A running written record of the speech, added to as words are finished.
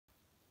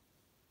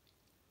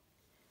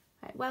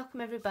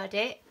welcome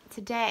everybody.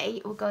 Today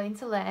we're going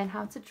to learn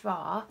how to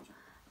draw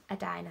a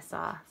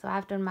dinosaur. So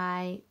I've done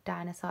my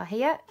dinosaur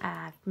here,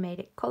 I've made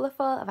it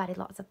colourful, I've added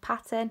lots of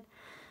pattern,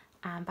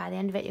 and by the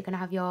end of it you're going to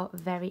have your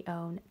very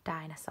own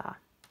dinosaur.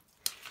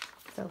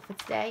 So for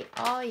today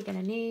all you're going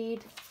to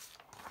need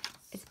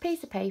is a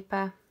piece of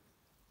paper,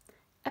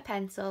 a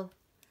pencil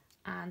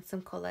and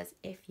some colours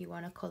if you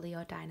want to colour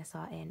your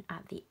dinosaur in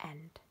at the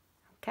end.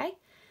 Okay,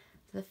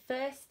 so the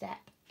first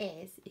step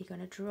is you're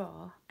going to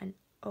draw an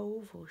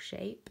oval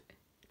shape,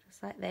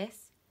 just like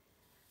this,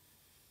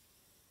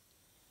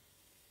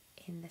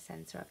 in the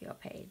centre of your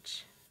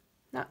page.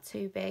 Not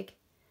too big,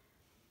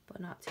 but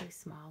not too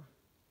small.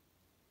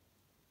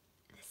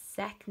 The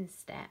second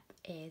step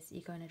is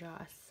you're going to draw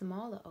a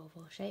smaller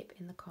oval shape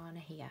in the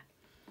corner here.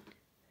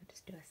 So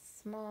just do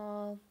a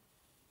small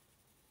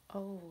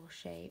oval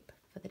shape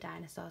for the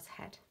dinosaur's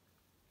head.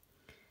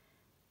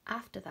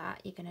 After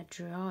that, you're going to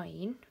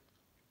join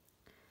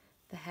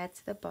the head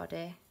to the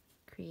body,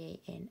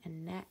 creating a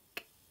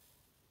neck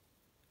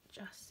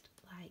just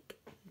like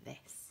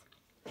this.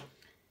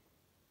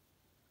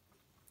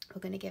 We're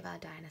going to give our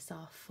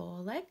dinosaur 4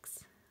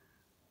 legs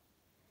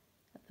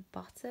at the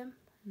bottom,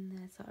 and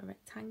they're sort of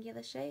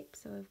rectangular shape.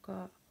 So we've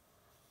got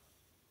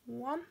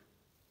 1,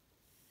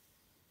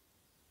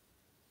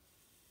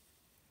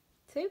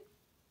 2, and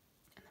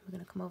then we're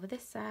going to come over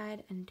this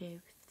side and do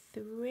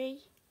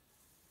 3,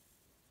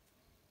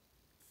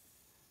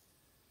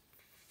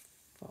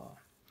 4.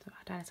 So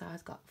our dinosaur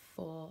has got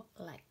 4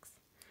 legs.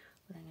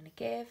 We're then going to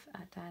give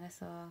our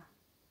dinosaur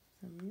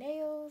some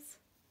nails,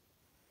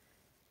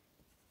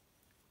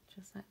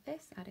 just like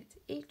this, add it to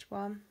each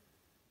one.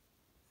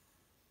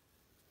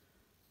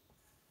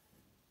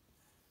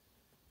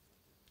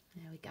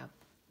 There we go.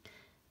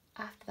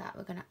 After that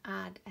we're going to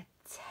add a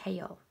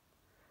tail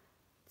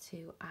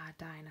to our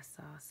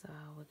dinosaur. So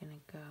we're going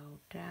to go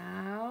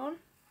down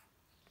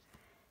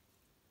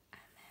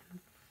and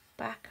then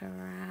back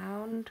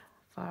around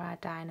for our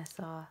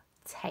dinosaur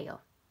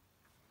tail.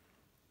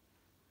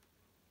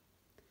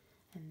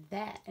 And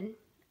then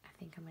I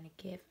think I'm going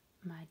to give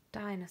my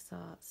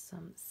dinosaur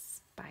some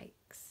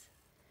spikes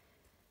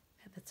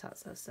at the top.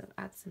 So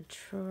add some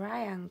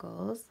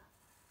triangles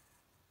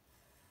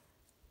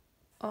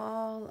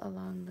all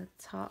along the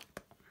top.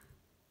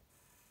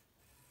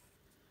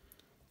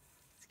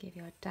 Let's give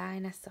your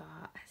dinosaur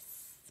a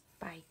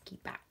spiky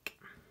back.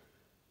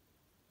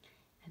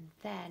 And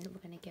then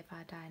we're going to give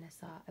our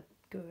dinosaur a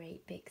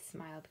great big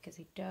smile because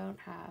we don't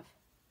have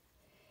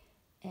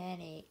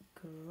any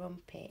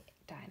grumpy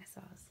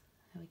dinosaurs.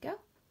 There we go.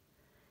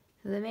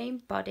 So the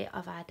main body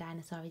of our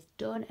dinosaur is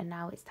done, and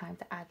now it's time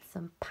to add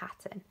some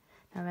pattern.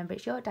 Now remember,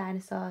 it's your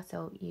dinosaur,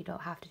 so you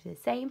don't have to do the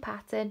same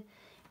pattern.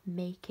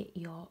 Make it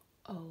your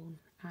own.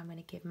 I'm going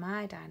to give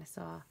my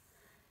dinosaur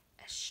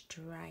a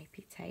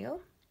stripy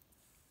tail,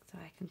 so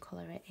I can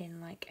colour it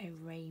in like a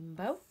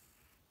rainbow.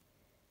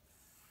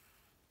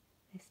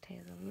 This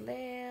tail's a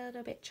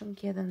little bit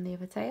chunkier than the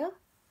other tail,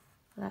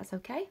 but that's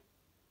okay.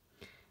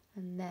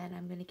 And then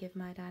I'm going to give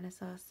my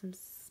dinosaur some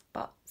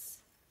spots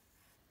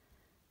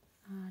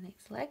on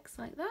its legs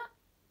like that.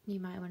 You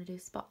might want to do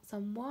spots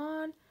on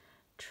one,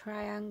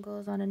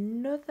 triangles on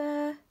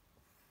another,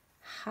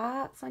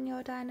 hearts on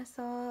your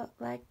dinosaur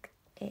leg.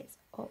 It's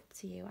up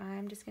to you.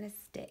 I'm just going to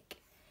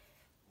stick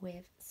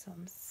with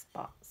some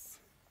spots.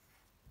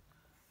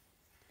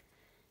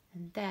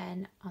 And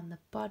then on the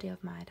body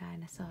of my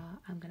dinosaur,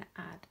 I'm going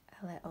to add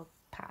a little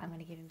pattern. I'm going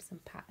to give him some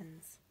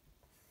patterns.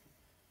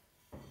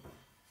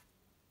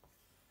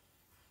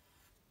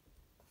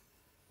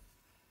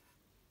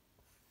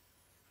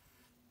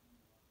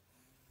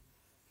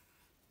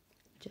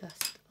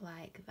 Just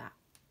like that.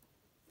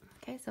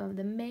 Okay, so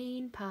the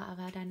main part of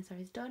our dinosaur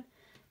is done.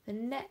 The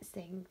next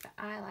thing that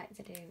I like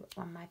to do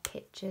on my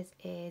pictures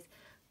is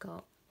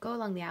go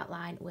along the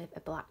outline with a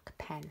black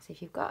pen. So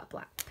if you've got a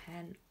black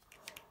pen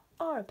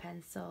or a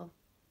pencil,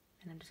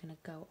 and I'm just going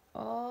to go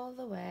all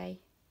the way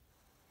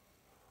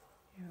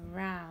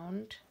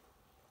around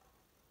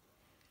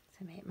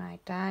to make my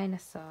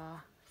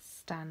dinosaur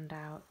stand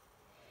out.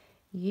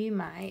 You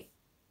might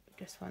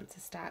just want to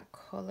start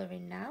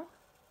colouring now,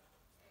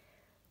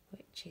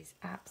 which is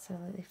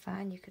absolutely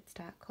fine. You could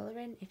start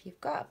colouring. If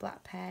you've got a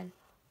black pen,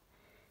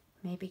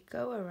 maybe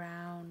go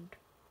around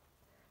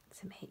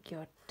to make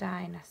your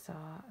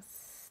dinosaur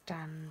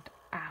stand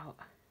out.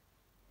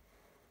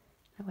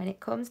 Now when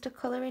it comes to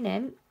colouring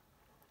in,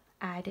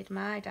 I did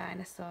my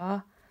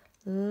dinosaur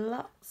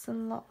lots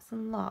and lots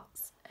and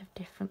lots of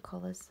different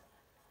colours.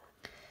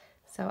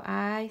 So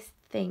I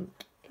think,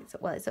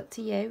 it's up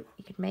to you.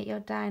 You could make your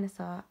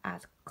dinosaur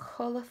as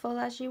colourful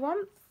as you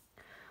want,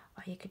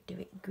 or you could do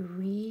it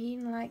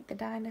green like the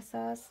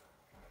dinosaurs.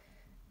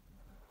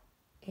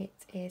 It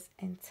is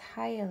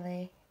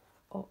entirely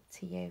up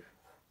to you.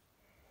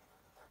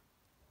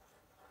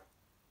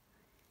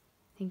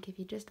 I think if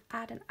you just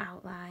add an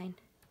outline,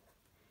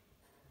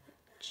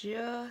 it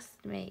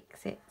just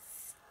makes it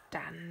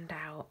stand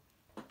out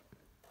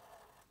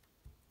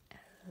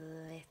a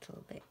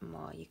little bit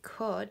more. You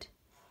could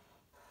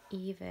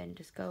even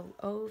just go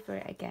over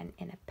it again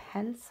in a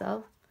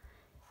pencil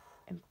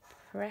and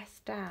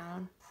press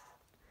down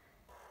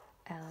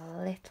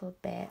a little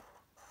bit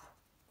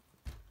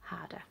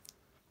harder.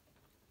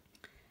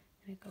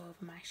 I'm going to go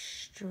over my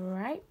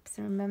stripes,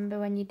 and remember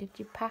when you did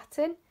your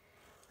pattern,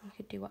 you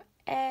could do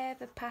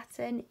whatever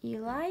pattern you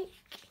like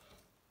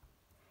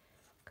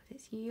because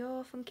it's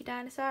your funky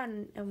dinosaur,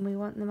 and we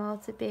want them all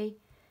to be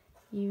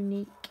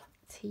unique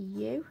to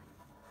you.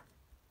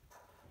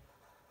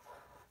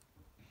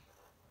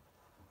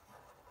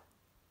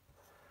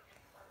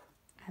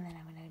 And then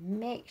I'm going to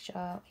make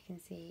sure we can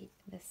see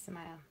the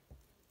smile.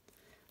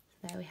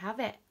 So there we have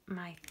it,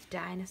 my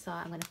dinosaur.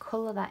 I'm going to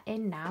colour that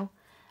in now,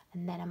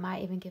 and then I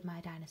might even give my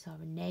dinosaur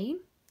a name.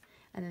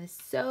 And then there's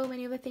so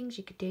many other things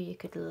you could do. You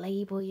could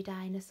label your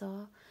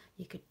dinosaur,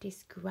 you could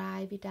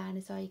describe your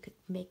dinosaur, you could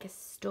make a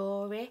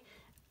story,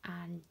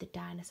 and the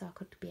dinosaur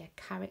could be a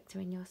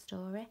character in your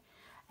story.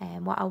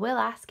 And what I will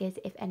ask is,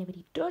 if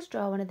anybody does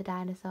draw one of the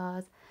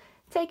dinosaurs,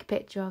 take a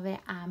picture of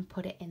it and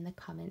put it in the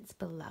comments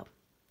below.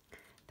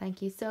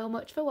 Thank you so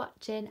much for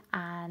watching,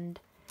 and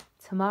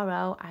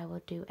tomorrow I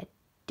will do a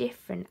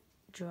different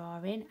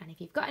drawing, and if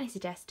you've got any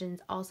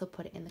suggestions, also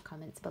put it in the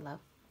comments below.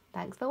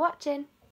 Thanks for watching.